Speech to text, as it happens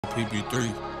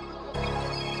PB3.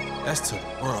 That's to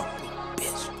the world,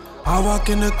 bitch. I walk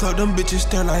in the club, them bitches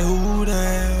stare like who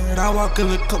that? I walk in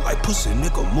the club like pussy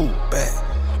nigga, move back.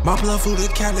 My blood flew to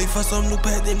Cali for some new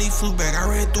pad, then he flew back. I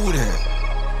ran through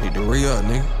that. Need to re-up,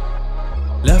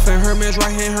 nigga. Left hand Hermes,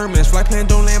 right hand Hermes. Flight plan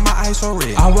don't land, my eyes so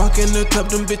red. I walk in the club,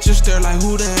 them bitches stare like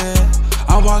who that?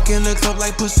 I walk in the club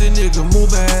like pussy nigga, move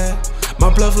back. My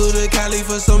blood flew to Cali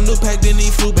for some new pack, then he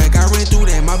flew back. I ran through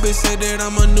that. My bitch say that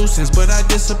I'm a nuisance, but I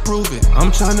disapprove it. I'm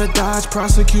tryna dodge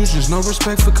prosecutions, no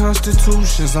respect for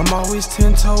constitutions. I'm always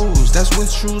 10 toes, that's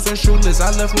with shoes or shoeless.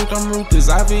 I left Ruth, I'm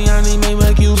ruthless. Aviani made my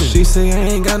Cuban. She say I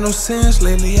ain't got no sense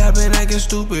lately, I been acting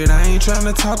stupid. I ain't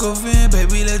tryna talk of it,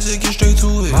 baby, let's just get straight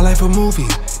to it. My life a movie,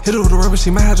 hit her with a rubber, she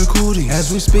might have the cooties.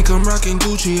 As we speak, I'm rocking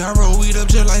Gucci, I roll weed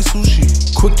up just like sushi.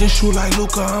 Quick to shoot like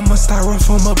Luca, I'm a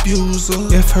styrofoam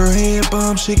abuser. If her head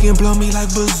bomb, she can blow me like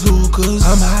bazookas.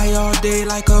 I'm high all day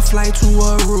like a flight to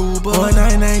Aruba. On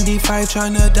 995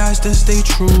 tryna dodge the state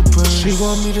troopers. She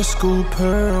want me to scoop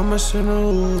her, I'ma send her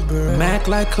Uber. Mac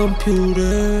like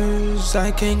computers,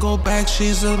 I can't go back,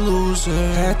 she's a loser.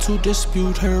 Had to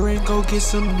dispute her and go get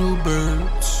some new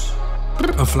birds.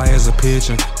 I'm fly as a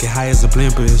pigeon, get high as a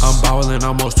blimpers. I'm ballin',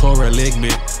 almost tore a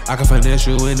ligament. I can finesse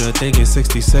you into thinking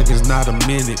 60 seconds, not a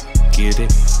minute. Get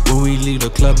it? When we leave the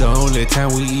club, the only time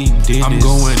we eatin' dinner. I'm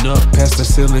going up past the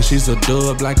ceiling, she's a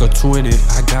dub like a 20.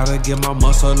 I gotta get my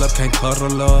muscle up, can't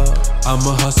cuddle up. I'm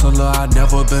a hustler, I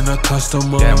never been a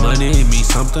customer. That money mean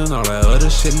something, all that other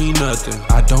shit mean nothing.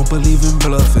 I don't believe in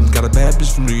bluffing. Got a bad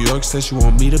bitch from New York, said she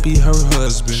want me to be her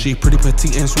husband. She pretty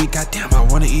petite and sweet, goddamn, I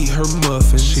wanna eat her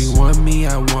muffins. She want me,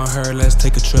 I want her, let's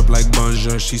take a trip like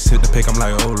Bonjour. She sent the pic, I'm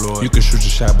like, oh lord. You can shoot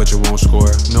your shot, but you won't score.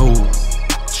 No.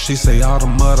 She say all the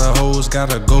mother hoes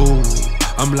gotta go.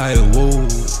 I'm like, whoa,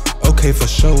 okay for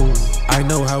sure. I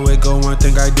know how it go, one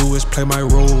thing I do is play my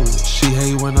role. She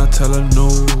hate when I tell her no.